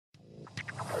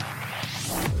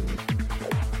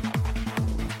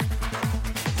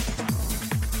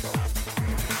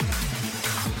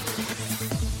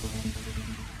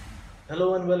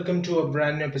Hello and welcome to a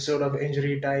brand new episode of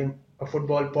Injury Time, a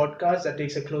football podcast that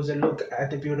takes a closer look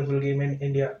at the beautiful game in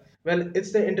India. Well,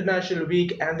 it's the international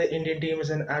week and the Indian team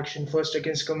is in action first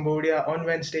against Cambodia on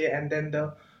Wednesday and then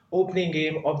the opening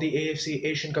game of the AFC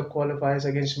Asian Cup qualifiers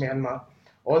against Myanmar.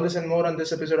 All this and more on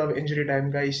this episode of Injury Time,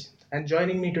 guys. And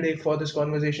joining me today for this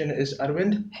conversation is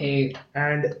Arvind Hey,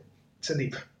 and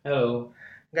Sandeep. hello.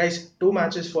 Guys, two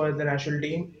matches for the national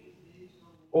team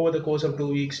over the course of 2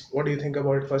 weeks. What do you think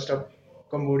about it? First up,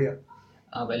 Cambodia.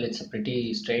 Well, it's a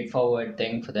pretty straightforward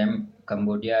thing for them.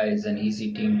 Cambodia is an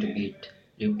easy team to beat.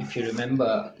 If you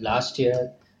remember, last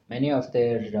year, many of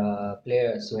their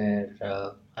players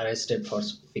were arrested for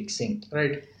fixing.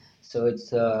 Right. So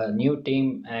it's a new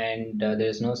team, and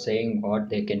there's no saying what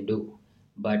they can do.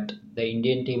 But the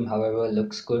Indian team, however,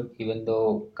 looks good, even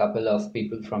though a couple of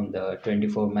people from the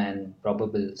 24-man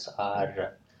probables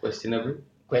are Questionable.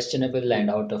 questionable and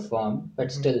out of form. But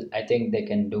still, I think they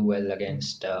can do well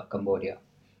against Cambodia.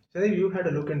 So you had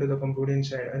a look into the Cambodian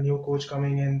side, a new coach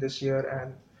coming in this year,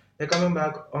 and they're coming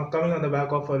on the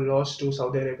back of a loss to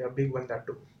Saudi Arabia, big one that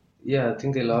too. Yeah, I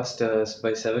think they lost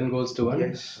by 7 goals to 1.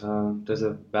 Yes. It was a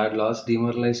bad loss,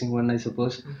 demoralizing one, I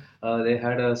suppose. They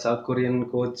had a South Korean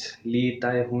coach, Lee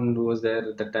Tae-hoon, who was there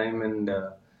at the time, and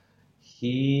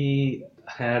he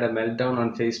had a meltdown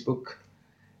on Facebook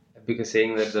because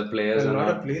saying that the players There's are a lot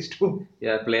not, of place too.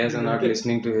 yeah, players are not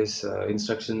listening to his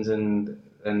instructions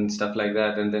and stuff like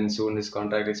that. And then soon his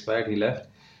contract expired, he left.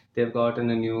 They've gotten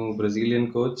a new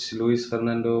Brazilian coach, Luis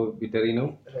Fernando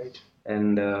Vitorino, Right.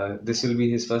 and this will be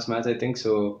his first match, I think.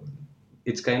 So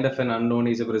it's kind of an unknown.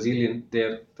 He's a Brazilian.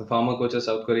 The former coach is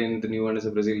South Korean. The new one is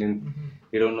a Brazilian.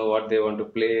 We don't know what they want to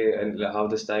play and how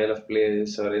the style of play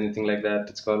is or anything like that.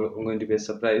 It's going to be a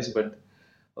surprise. But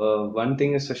one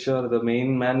thing is for sure, the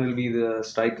main man will be the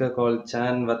striker called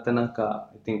Chan Watanaka.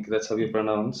 I think that's how you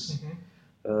pronounce.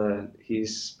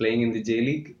 He's playing in the J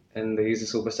League and he's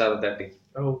a superstar of that team.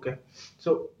 Oh, okay.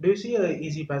 So do you see a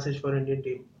easy passage for Indian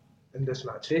team in this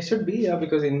match? They should be, yeah,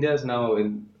 because India is now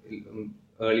in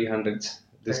early hundreds.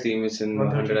 This Right. team is in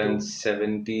 132.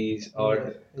 170s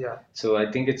odd. Yeah. So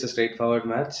I think it's a straightforward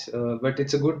match, but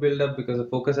it's a good build-up because the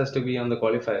focus has to be on the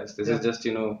qualifiers. This is Yeah. just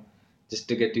just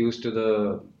to get used to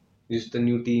the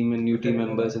new team and new team Yeah.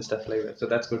 members and stuff like that. So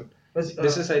that's good. But,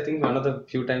 This is, I think, one of the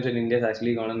few times when India's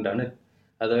actually gone and done it.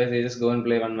 Otherwise, they just go and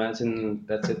play one match and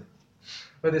that's it.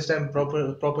 But this time,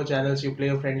 proper channels. You play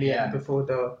a friendly Yeah. and before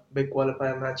the big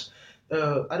qualifier match.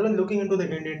 Arvind, looking into the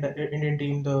Indian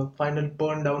team, the final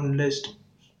burn down list.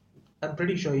 I'm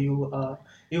pretty sure you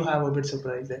have a bit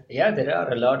surprised there. Yeah, there are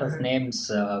a lot of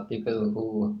names, people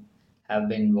who have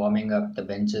been warming up the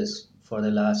benches for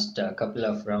the last couple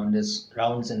of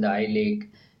rounds in the I League,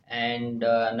 and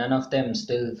none of them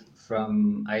still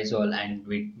from Aizawl, and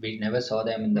we never saw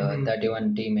them in the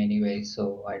 31 team anyway,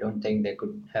 so I don't think they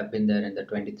could have been there in the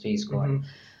 23 squad.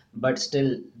 But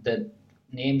still, the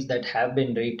names that have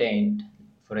been retained,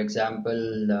 for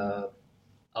example,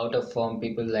 out of form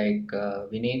people like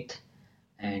Vineet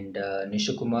and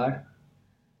Nishu Kumar.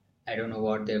 I don't know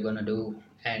what they're gonna do.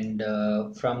 And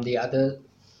from the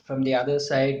other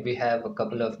side, we have a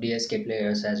couple of DSK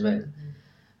players as well.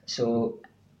 So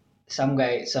some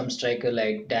striker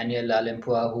like Daniel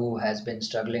Lalimpua, who has been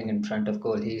struggling in front of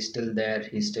goal, he's still there.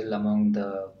 He's still among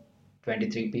the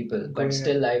 23 people. Going But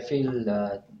still, I feel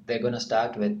they're gonna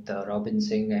start with Robin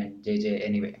Singh and JJ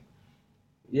anyway.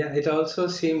 Yeah, it also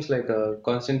seems like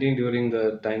Constantine during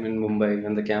the time in Mumbai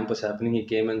when the camp was happening, he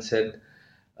came and said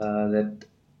that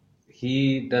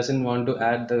he doesn't want to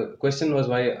add. The question was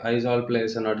why Aizawl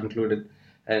players are not included,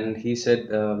 and he said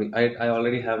I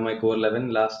already have my core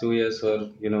 11. Last 2 years were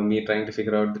me trying to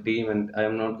figure out the team, and I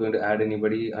am not going to add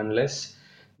anybody unless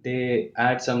they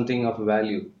add something of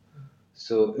value.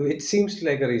 So it seems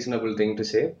like a reasonable thing to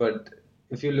say, but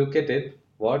if you look at it,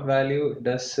 what value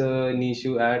does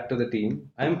Nishu add to the team?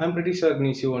 I'm pretty sure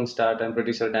Nishu won't start. I'm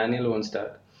pretty sure Daniel won't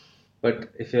start. But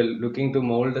if you're looking to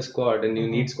mold a squad and you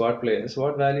need squad players,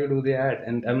 what value do they add?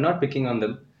 And I'm not picking on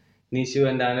them. Nishu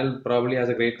and Daniel probably has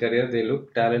a great career. They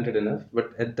look talented enough.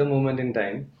 But at the moment in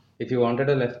time, if you wanted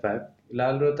a left back,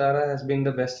 Lal Rotara has been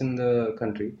the best in the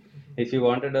country. If you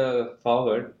wanted a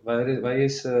forward, why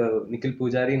is Nikhil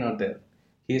Pujari not there?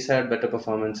 He's had better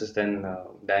performances than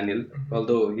Daniel.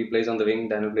 Although he plays on the wing,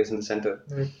 Daniel plays in the center.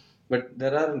 Right. But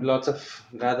there are lots of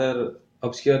rather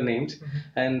obscure names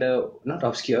and not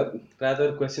obscure,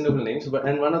 rather questionable names.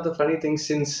 And one of the funny things,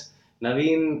 since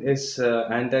Naveen is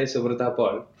anti Subrata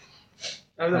Paul,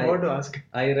 I was about to ask.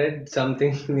 I read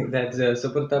something that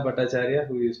Subrata Bhattacharya,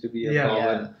 who used to be a Yeah.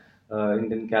 former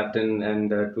Indian captain and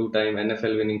two-time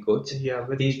NFL winning coach, Yeah,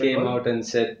 with he East came Bengal. out and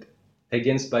said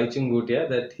against Baichung Bhutia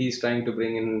that he's trying to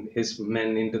bring in his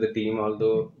men into the team,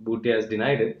 although Bhutia has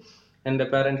denied it. And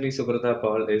apparently Subrata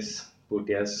Paul is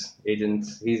Bhutia's agent.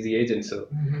 He's the agent, so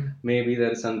maybe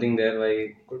there's something there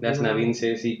why, Could be as wrong. Naveen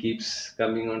says, he keeps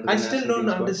coming onto the I still national don't team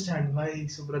squad. understand why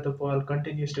Subrata Paul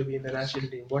continues to be in the national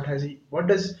team. What has he? What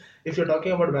does? If you're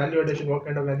talking about value addition, what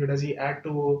kind of value does he add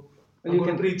to Well, you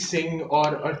can- Gurpreet Singh or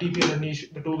TP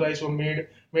Ranish, the two guys who made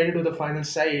it to the final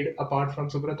side apart from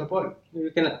Subrata Paul?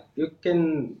 You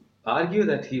can argue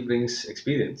that he brings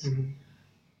experience,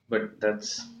 but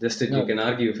that's just it. No. You can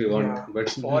argue if you want, Yeah. but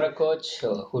For a coach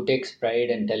who takes pride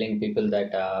in telling people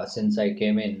that since I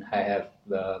came in, I have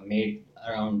made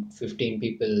around 15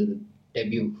 people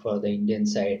debut for the Indian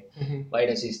side. Why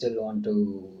does he still want to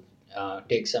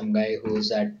take some guy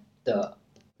who's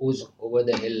over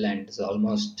the hill and is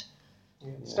almost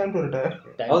Yeah, it's time to retire.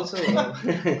 time? also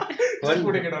Just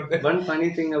putting it out there. one funny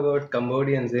thing about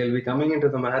Cambodians, they'll be coming into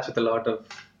the match with a lot of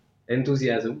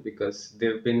enthusiasm because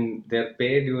their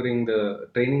pay during the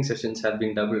training sessions have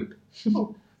been doubled.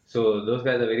 Oh. So those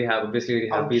guys are obviously very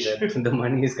happy Ouch. that the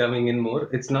money is coming in more.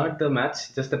 It's not the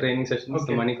match, just the training sessions.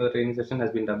 Okay. The money for the training session has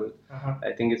been doubled. Uh-huh.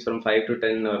 I think it's from 5 to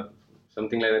 10 or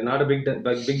something like that. Not a big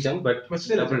jump, but But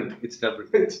still a doubled. jump. It's doubled.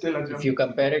 It's still a If jump. you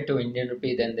compare it to Indian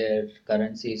rupee, then their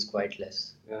currency is quite less.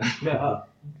 Yeah,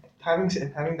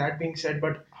 having that being said,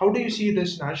 but how do you see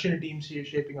this national team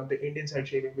shaping up, the Indian side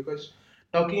shaping? Because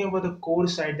talking about the core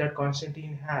side that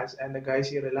Constantine has and the guys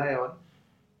he rely on,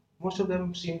 most of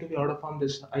them seem to be out of form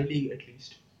this I League at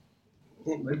least.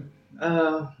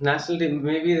 National team,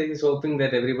 maybe he's hoping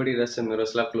that everybody runs a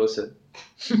Miroslav closer.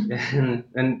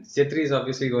 And Chetri is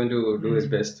obviously going to do his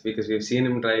best because we've seen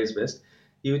him try his best.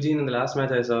 Eugene in the last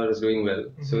match I saw is doing well.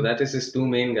 So that is his two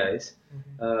main guys.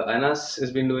 Anas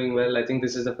has been doing well. I think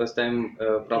this is the first time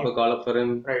proper call up for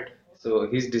him. Right. So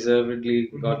he's deservedly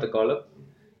got the call up.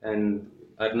 And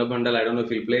Arnab Mandal, I don't know if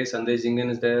he'll play. Sandesh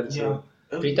Jingan is there. Yeah. So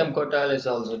Pritam Kotal is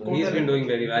also doing he's been doing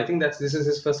very well. I think this is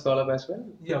his first call up as well.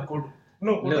 Yeah, good.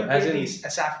 No, No, Kotal as played in- the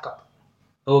SAF Cup.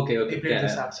 Okay, He okay. played the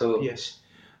Yeah, SAF so Cup, yes.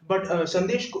 But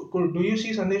Sandesh, do you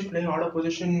see Sandesh playing out of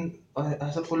position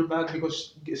as a fullback?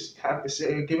 Because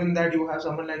given that you have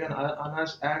someone like an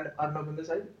Anas and Arnab in the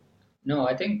side? No,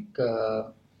 I think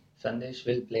Sandesh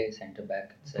will play centre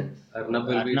back itself. Arnab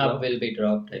will be Arnab dropped. will be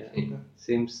dropped, I feel.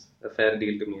 Seems a fair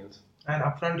deal to me also. And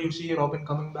up front, you see Robin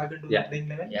coming back into Yeah. the playing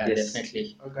level. Yeah, Yes.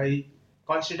 definitely. A guy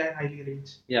Constantine highly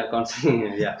rates. Yeah,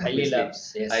 constantly. Yeah, Highly obviously.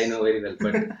 loves, yes. I know very well,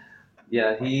 but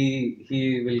yeah,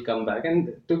 he will come back.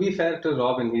 And to be fair to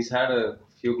Robin, he's had a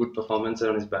few good performances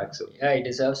on his back. So Yeah, he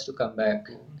deserves to come back.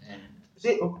 And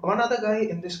See, one other guy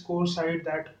in this core side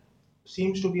that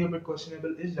seems to be a bit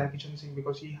questionable is Jackie Chan Singh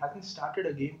because he hasn't started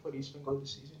a game for East Bengal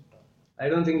this season. I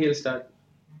don't think he'll start.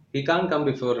 He can't come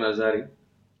before Nazari.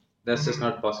 That's just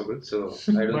not possible. So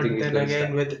I don't But think he's then going to again,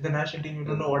 start. with the national team, you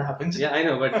don't know what happens. Yeah, I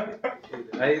know, but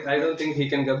I don't think he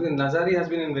can come. Nazari has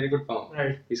been in very good form.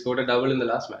 Right. He scored a double in the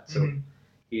last match. So Mhm.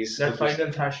 he's That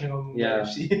final thrashing of Yeah.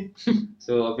 AFC.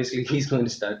 So obviously he's going to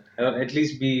start, or at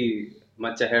least be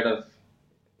much ahead of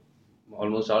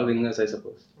almost all wingers, I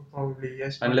suppose. Probably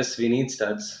yes. Unless we need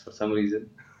starts for some reason.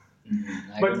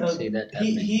 I But don't see that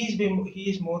he happening.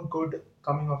 he's more good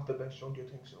coming off the bench, don't you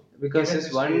think so? Because Given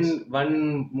his pace.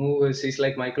 one move is he's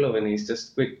like Michael Owen, he's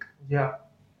just quick Yeah.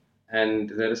 and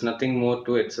there is nothing more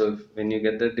to it. So when you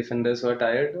get the defenders who are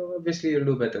tired, obviously you'll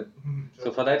do better. Mhm.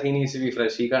 So for that he needs to be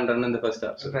fresh. He can't run in the first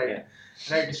half. So, Right. yeah.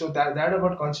 Right. So that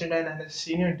about Constantine and his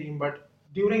senior team, but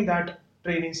during that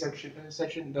training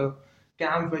session, the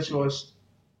camp which was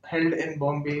held in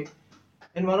Bombay,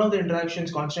 in one of the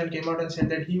interactions, Constant came out and said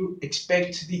that he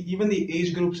expects even the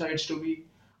age group sides to be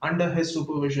under his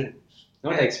supervision.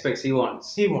 Not And expects, he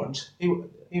wants. he wants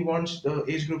the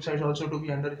age group sides also to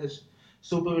be under his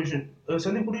supervision.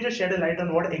 Sandeep, could you just shed a light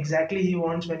on what exactly he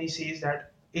wants when he says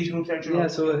that age group sides should Yeah,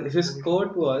 also be so under his supervision?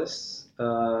 quote was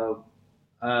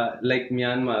like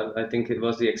Myanmar, I think it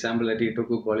was the example that he took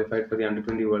who qualified for the Under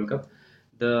 20 World Cup.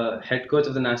 The head coach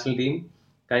of the national team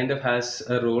kind of has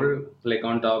a role like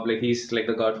on top, like he's like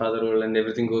the godfather role and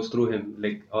everything goes through him.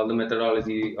 Like all the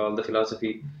methodology, all the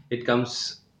philosophy, it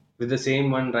comes with the same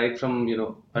one right from,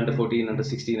 under 14, under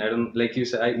 16. I don't, like you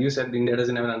said India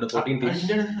doesn't have an under 14 team.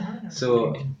 India doesn't have an under So,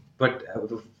 14 team. but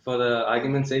for the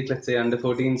argument's sake, let's say under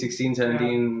 14, 16,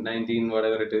 17, 19,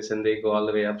 whatever it is, and they go all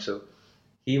the way up. So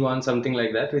he wants something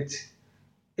like that, which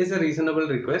is a reasonable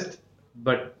request.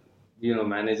 But,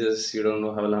 managers, you don't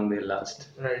know how long they'll last.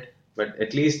 Right. But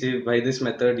at least by this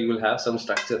method, you will have some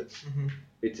structure, Mhm.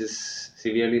 which is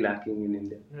severely lacking in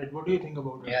India. Right. What do you think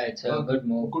about that? Yeah, it's a good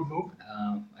move. Good move.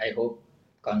 I hope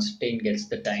Constantine gets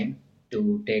the time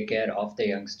to take care of the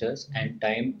youngsters and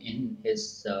time in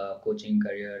his coaching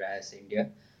career as India,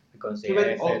 because the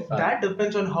Okay, well, AFF are, that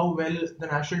depends on how well the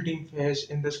national team fares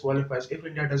in this qualifiers. If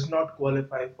India does not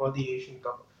qualify for the Asian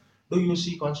Cup, do you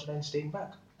see Constantine staying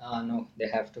back? no, they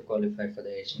have to qualify for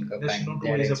the Asian Cup There's no and two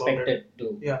they are ways about it. expected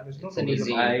to. Yeah, there's no It's two an ways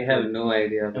easy, about I it. have no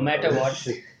idea no about matter all what.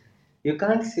 this. You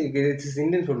can't see, it's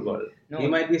Indian football. He No,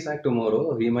 might be sacked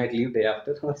tomorrow, he might leave day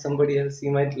after, or somebody else, he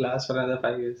might last for another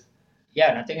 5 years.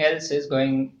 yeah, nothing else is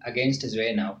going against his way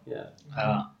now,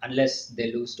 Yeah. unless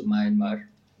they lose to Myanmar,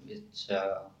 which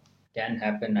can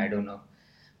happen. I don't know.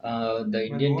 The Well,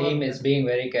 Indian more team is being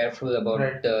very careful about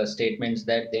right. the statements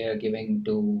that they are giving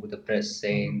to the press,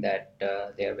 saying Mhm.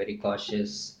 that they are very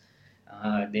cautious.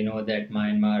 They know that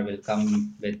Myanmar will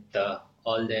come with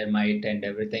all their might and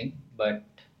everything, but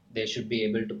they should be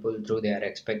able to pull through. They are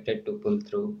expected to pull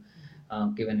through,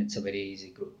 given it's a very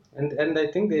easy group. And I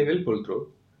think they will pull through.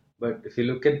 But if you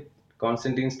look at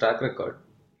Constantine's track record,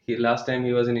 he last time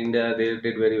he was in India, they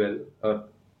did very well, or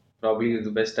probably the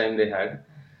best time they had.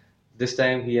 This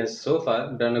time he has so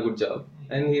far done a good job,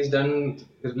 and he's done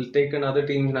taken other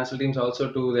teams, national teams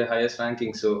also to the highest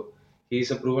ranking. So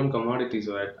he's a proven commodity.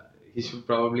 So he should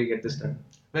probably get this done.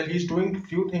 Well, he's doing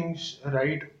few things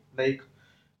right, like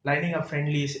lining up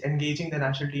friendlies, engaging the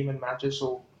national team in matches.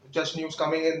 So, just news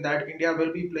coming in that India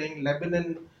will be playing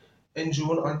Lebanon in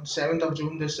June on 7th of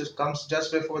June. Comes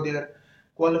just before their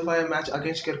qualifier match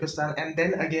against Kyrgyzstan, and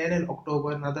then again in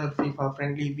October, another FIFA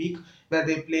friendly week where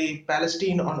they play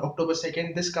Palestine on October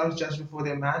 2nd. This comes just before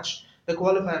their match, the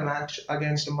qualifier match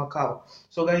against Macau.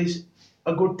 So, guys,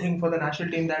 a good thing for the national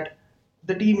team that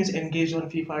the team is engaged on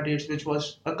FIFA dates, which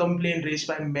was a complaint raised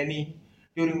by many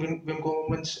during Wim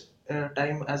Koeman's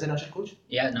time as a national coach.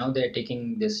 Yeah, now they're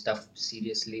taking this stuff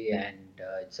seriously, and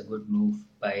it's a good move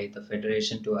by the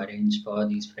federation to arrange for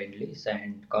these friendlies.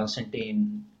 And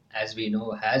Constantine, as we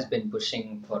know, has been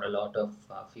pushing for a lot of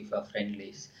FIFA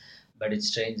friendlies. But it's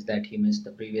strange that he missed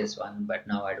the previous one. But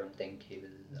now I don't think he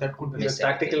will That could be It's miss a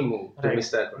tactical anything. move to right. miss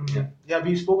that one. Mhm. Yeah,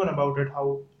 we've spoken about it, how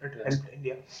it Yeah. helped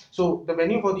India. So the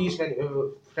venue for these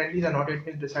friendlies are not yet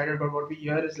been decided, but what we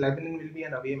hear is Lebanon will be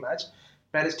an away match.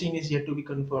 Palestine is yet to be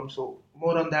confirmed. So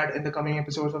more on that in the coming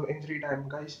episodes of Injury Time,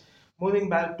 guys. Moving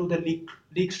back to the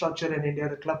league structure in India,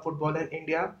 the club football in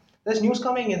India. There's news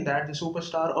coming in that the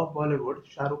superstar of Bollywood,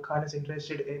 Shah Rukh Khan, is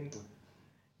interested in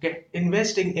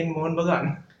investing in Mohun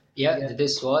Bagan. Yeah,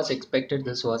 this was expected.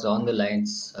 This was on the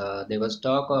lines. There was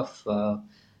talk of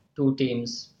two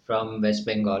teams from West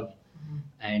Bengal,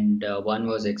 and one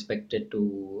was expected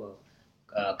to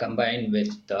combine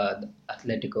with the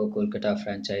Atletico Kolkata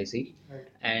franchisee. Right.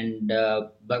 And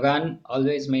Bagan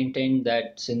always maintained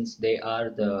that since they are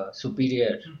the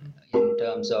superior in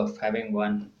terms of having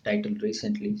won title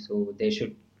recently, so they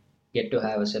should get to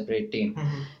have a separate team.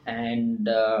 Mhm. And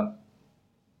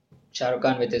Shah Rukh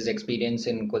Khan, with his experience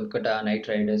in Kolkata Knight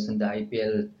Riders in the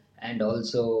IPL and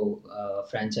also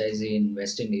franchisee in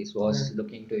West Indies, was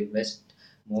looking to invest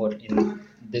more in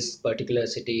this particular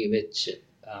city, which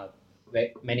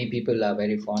many people are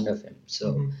very fond of him.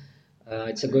 So Mhm.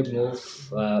 it's a good move.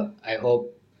 I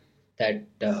hope that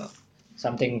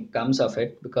something comes of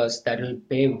it, because that will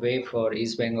pave way for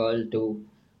East Bengal to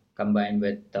combine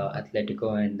with Atletico,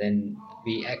 and then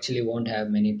we actually won't have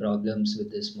many problems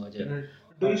with this merger. Right.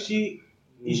 Do you see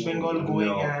East Bengal going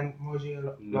No. and merging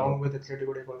along with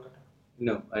Atletico de Kolkata?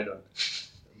 No, I don't.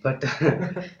 But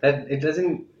that it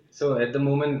doesn't. So at the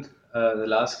moment, the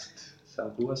last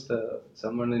who was the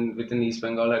someone in within East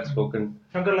Bengal had spoken,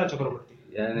 Shankarlal Chakraborty,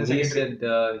 and the he secretary.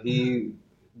 said he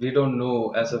we don't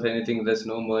know as of anything. There's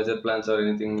no merger plans or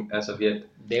anything as of yet.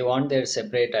 They want their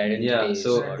separate Yeah, identities.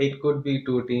 so Or, it could be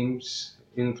two teams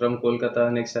in from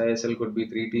Kolkata. Next ISL could be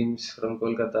three teams from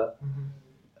Kolkata.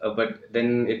 Mhm. But then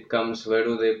it comes, where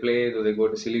do they play? Do they go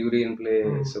to Siliguri and play?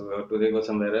 Mhm. So or do they go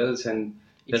somewhere else? And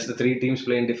does the three teams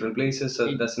play in different places? So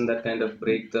It- doesn't that kind of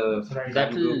break the Right.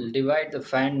 that fan will group? divide the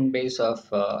fan base of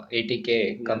ATK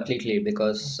completely,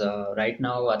 because right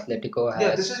now Atletico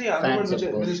Yeah, this is has the argument fans of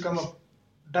which both. has come up.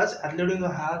 Does Atletico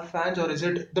have fans or is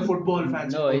it the football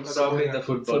fans? No, in it's Kolkata Probably going the at it?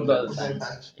 football Football fans.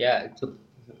 fans. Yeah, so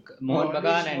Mohun Always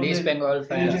Bagan and shown East their Bengal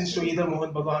allegiance fans. to either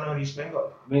Mohun Bagan or East Bengal.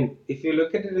 I mean, if you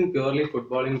look at it in purely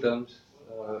footballing terms,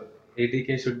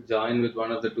 ATK should join with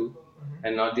one of the two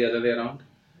and not the other way around.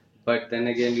 But then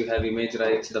again, you have image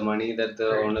rights, the money that the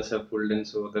Right. owners have pulled in,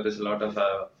 so there is a lot of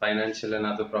financial and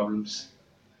other problems.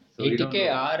 So we don't ATK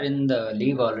know. are in the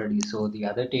league already, so the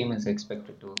other team is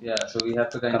expected to Yeah, so we have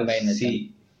to kind of combine with them.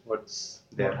 see what's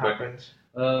there. What But happens?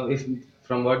 if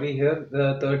from what we hear, the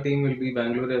third team will be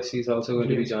Bangalore FC is also going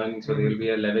to be Yes. joining. So there will be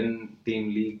a 11-team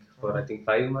league for I think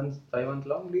 5 months, 5 month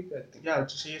long league. I think. Yeah,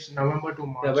 it says November to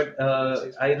March. Yeah,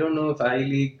 but I don't know if I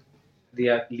League, the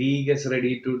league is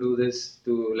ready to do this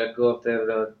to let go of their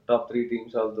top three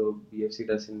teams. Although BFC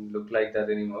doesn't look like that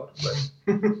anymore, but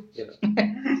you know,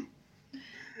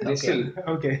 they Okay. still,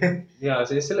 Okay. yeah,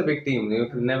 so it's still a big team. You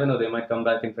never know; they might come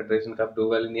back in Federation Cup, do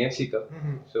well in the AFC Cup.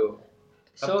 So,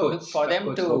 So for them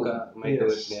to, might do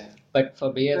it. Yes. Yeah. but for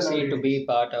BFC Then to already- be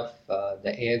part of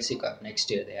the AFC Cup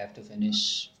next year, they have to finish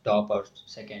top or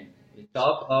second.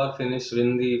 Top or finish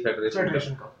win the Federation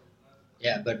Federation Cup Cup.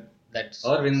 Yeah, but that's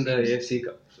or win the AFC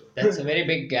Cup. So, that's a very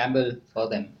big gamble for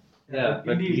them. yeah,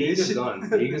 but Indeed, league yes. is gone.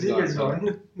 The League is gone.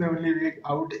 The only way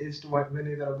out is to win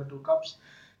either of the two cups.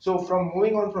 So from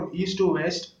moving on from east to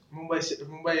west,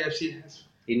 Mumbai FC has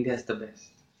India is the best.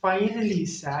 finally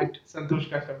sacked Santosh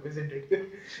Kakar, isn't it?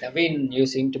 Naveen, you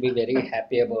seem to be very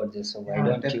happy about this, so why Yeah,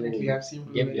 don't definitely, you I've seen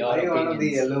give very- your Why one of the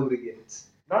opinions? yellow brigades?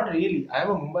 Not really. I'm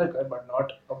a Mumbai guy, but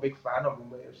not a big fan of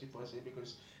Mumbai FC per se,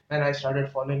 because when I started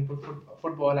following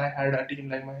football, I had a team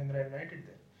like Mahindra United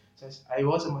there. So I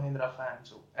was a Mahindra fan.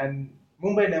 So and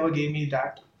Mumbai never gave me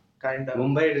that kind of.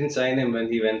 Mumbai didn't sign him when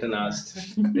he went and asked.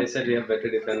 They said we have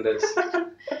better defenders.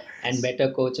 And better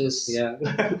coaches. Yeah.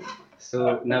 So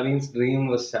Naveen's dream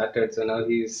was shattered. So now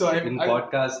he's So in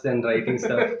podcast and writing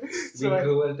stuff. So Being I-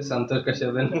 cruel to Santosh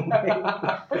Kashyap in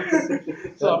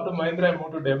Mumbai. So after Mahindra, I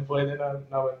moved to Dempo, and then I'm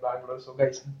now in Bangalore. So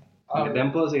guys,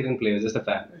 Dempo's he didn't play, he was just a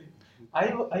fan.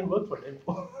 I work for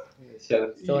Dempo.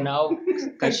 Sure. So now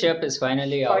Kashyap is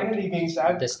finally out. Finally being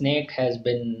sacked. The snake has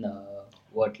been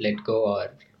let go, or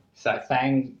Sacked.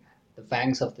 the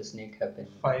fangs of the snake have been.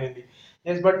 Finally,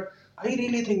 yes, but I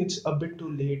really think it's a bit too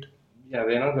late. Yeah,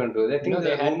 we're not going to do that. I think No, they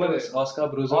the had rumor to- is Oscar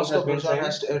Bruzon Oscar has been Bruzon signed.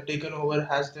 has taken over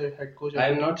as the head coach.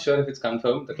 I'm not sure if it's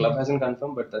confirmed. The club hasn't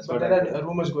confirmed, but that's But what there I are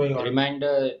rumors going A on.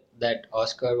 reminder that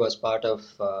Oscar was part of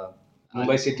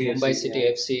Mumbai City Mumbai FC, City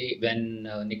yeah. FC when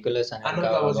Nicholas Anulka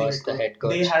Anelka was was the head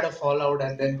coach. They had a fallout,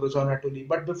 and then Bruzon had to leave.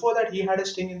 But before that, he had a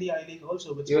sting in the I League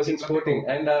also. With He was in Sporting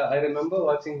Sporting, and I remember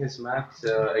watching his match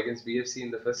against BFC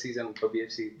in the first season for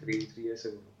BFC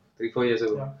 3-4 years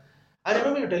ago. Yeah. I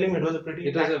remember you telling me it was a pretty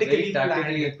It was a very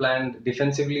tactically planned. planned,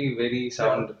 defensively very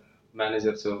sound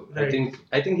manager. So Right.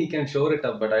 I think he can shore it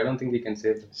up, but I don't think he can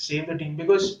save it. Save the team,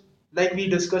 because like we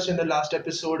discussed in the last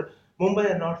episode, Mumbai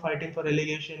are not fighting for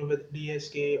relegation with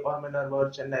DSK or Minerva or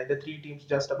Chennai, the three teams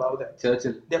just above them.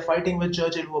 Churchill They're fighting with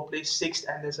Churchill, who are placed sixth,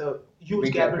 and there's a huge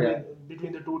Big gap gap,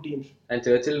 between the two teams. and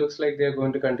Churchill looks like they're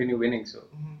going to continue winning. So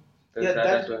there's Yeah, that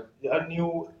as that well. a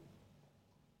new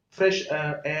fresh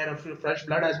air, of fresh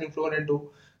blood has been flown into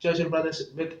Churchill Brothers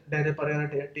with Dede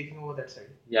Pereira taking over that side.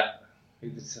 Yeah,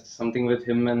 it's something with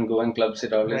him and Goan clubs.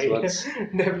 It always works.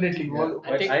 Definitely. Yeah. Well, I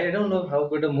But think- I don't know how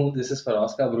good a move this is for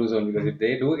Oscar Bruzon, because if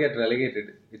they do get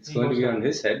relegated, it's He going to goes be down. on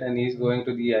his head, and he's going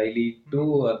to the I League 2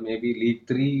 or maybe League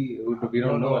 3. We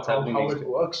don't know what's happening how next it year.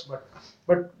 works,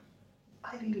 but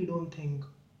I really don't think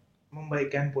Mumbai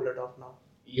can pull it off now.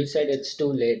 You said it's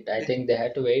too late. I think they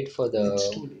had to wait for It's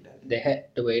too late. I think. they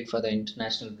had to wait for the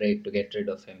international break to get rid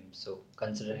of him. So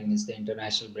considering it's the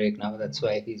international break now, that's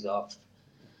why he's off.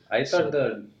 I thought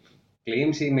the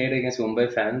claims he made against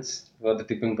Mumbai fans were the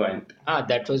tipping point.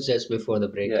 That was just before the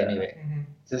break Yeah. anyway.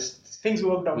 Just Things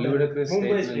worked out. ludicrous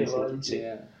Mumbai's statements. favor, I would say.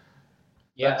 Yeah.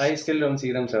 Yes. I still don't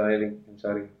see them surviving.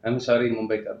 I'm sorry,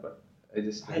 Mumbai Cup, but I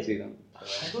just don't see them.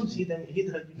 I don't see them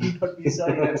either. You need not be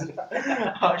sorry. That's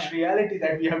a harsh reality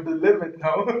that we have to live with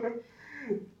now.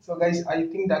 So, guys, I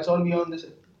think that's all we on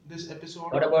this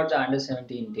episode. What about the under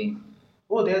 17 team?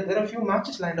 Oh, there are a few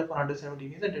matches lined up for under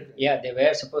 17, isn't it? Yeah, they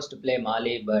were supposed to play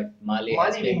Mali, but Mali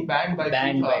has Mali been being banned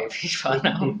by FIFA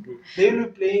now. They will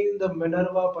be playing the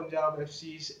Minerva Punjab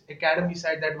FC's academy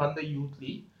side that won the youth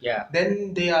league. Yeah.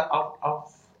 Then they are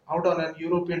out on a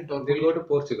European tour. They'll go to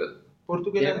Portugal.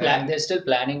 Portugal They're still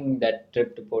planning that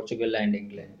trip to Portugal and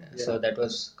England. Yeah. So that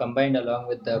was combined along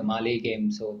with the Mali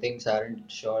game. So things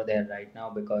aren't sure there right now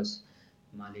because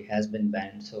Mali has been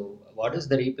banned. So what is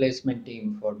the replacement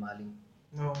team for Mali?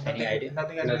 No, Any nothing, idea?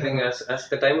 nothing has Nothing been as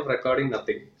the time of recording,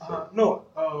 nothing.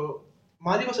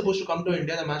 Mali was supposed to come to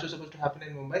India. The match was supposed to happen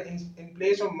in Mumbai. In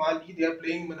place of Mali, they are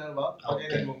playing Minerva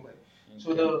again in Mumbai.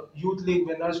 So the youth league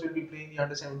winners will be playing the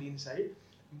under 17 side.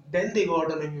 Then they go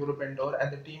out on a European tour,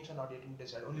 and the teams are not yet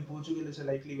decided. Only Portugal is a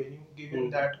likely venue, given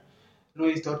that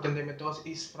Luis Dortende Matos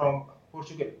is from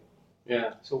Portugal.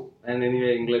 Yeah. So And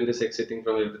anyway, England is exiting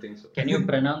from everything. So Can you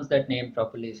pronounce that name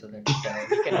properly so that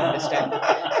we can understand?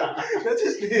 that's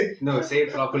his name. no, say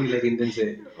it properly like Indians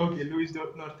say. Okay, Luis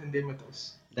Dortende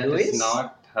Matos. That Luis? is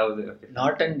not How the okay.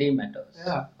 Norton D matters.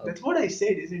 Yeah, that's Okay. what I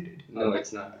said, isn't it? No,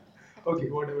 it's not. Okay,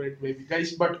 whatever it may be,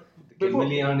 guys. But The before,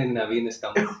 chameleon in Naveen is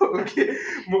coming. okay,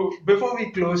 before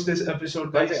we close this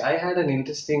episode, But guys, I had an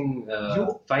interesting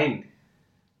You- find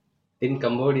in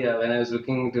Cambodia when I was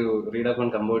looking to read up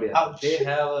on Cambodia. Ouch. They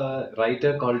have a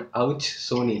writer called Ouch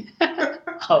Sony.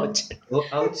 Ouch. Oh,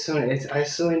 Ouch Sony. I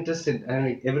was so interested. I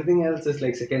mean, everything else is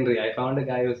like secondary. I found a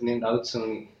guy who's named Ouch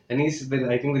Sony. And he's,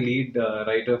 I think, the lead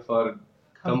writer for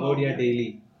Cambodia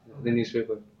Daily, the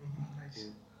newspaper. Nice.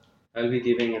 I'll be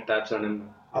keeping tabs on him.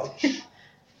 Ouch.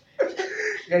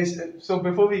 Guys, so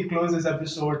before we close this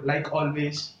episode, like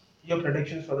always, your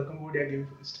predictions for the Cambodia game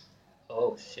first.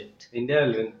 Oh shit. India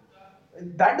will win.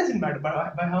 That doesn't matter,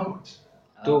 but by how much?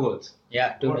 2 goals.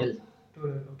 Yeah, 2-0.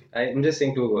 2-0, okay. I'm just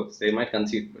saying 2 goals. They might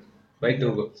concede, but by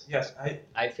 2 goals. Yes,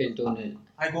 I feel 2-0.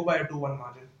 I go by a 2-1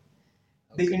 margin.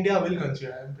 Okay. The India will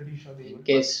consider. I'm pretty sure they In will.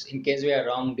 case we are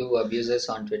wrong, do abuse us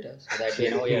on Twitter so that we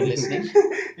know you're listening.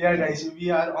 Yeah, guys, we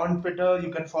are on Twitter. You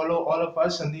can follow all of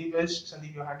us. Sandeep,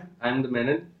 your handle. I'm the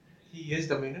Menon. He is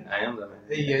the main. I am the Menon.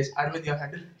 Yes, Arvind, your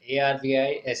handle.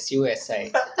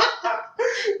 ARVISUSI.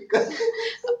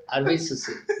 Arvi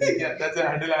Susi. Yeah, that's the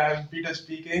handle. I am Peter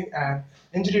speaking. And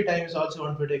Injury Time is also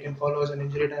on Twitter. You can follow us on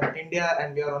Injury Time India,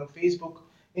 and we are on Facebook,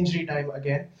 Injury Time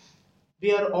again.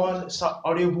 We are on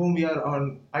Audio Boom. We are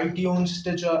on iTunes,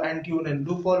 Stitcher, and TuneIn.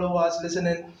 Do follow us, listen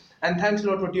in, and thanks a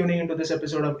lot for tuning into this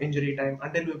episode of Injury Time.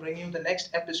 Until we bring you the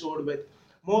next episode with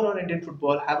more on Indian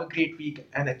football. Have a great week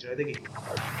and enjoy the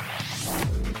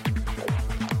game.